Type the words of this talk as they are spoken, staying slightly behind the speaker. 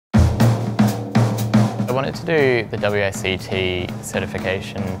I wanted to do the WSET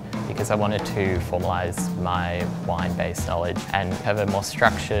certification because I wanted to formalise my wine-based knowledge and have a more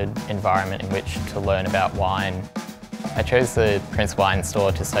structured environment in which to learn about wine. I chose the Prince Wine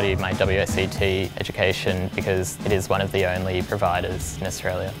Store to study my WSET education because it is one of the only providers in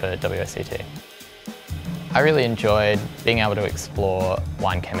Australia for WSET. I really enjoyed being able to explore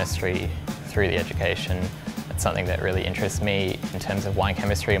wine chemistry through the education. It's something that really interests me in terms of wine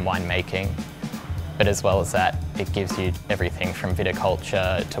chemistry and wine making. But as well as that, it gives you everything from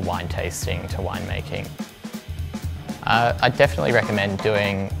viticulture to wine tasting to wine making. I definitely recommend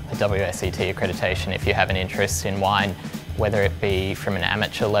doing a WSET accreditation if you have an interest in wine, whether it be from an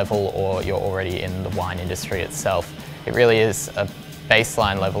amateur level or you're already in the wine industry itself. It really is a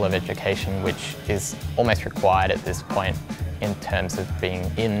baseline level of education which is almost required at this point in terms of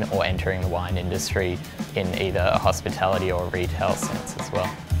being in or entering the wine industry in either a hospitality or retail sense as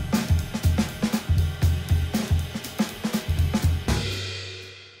well.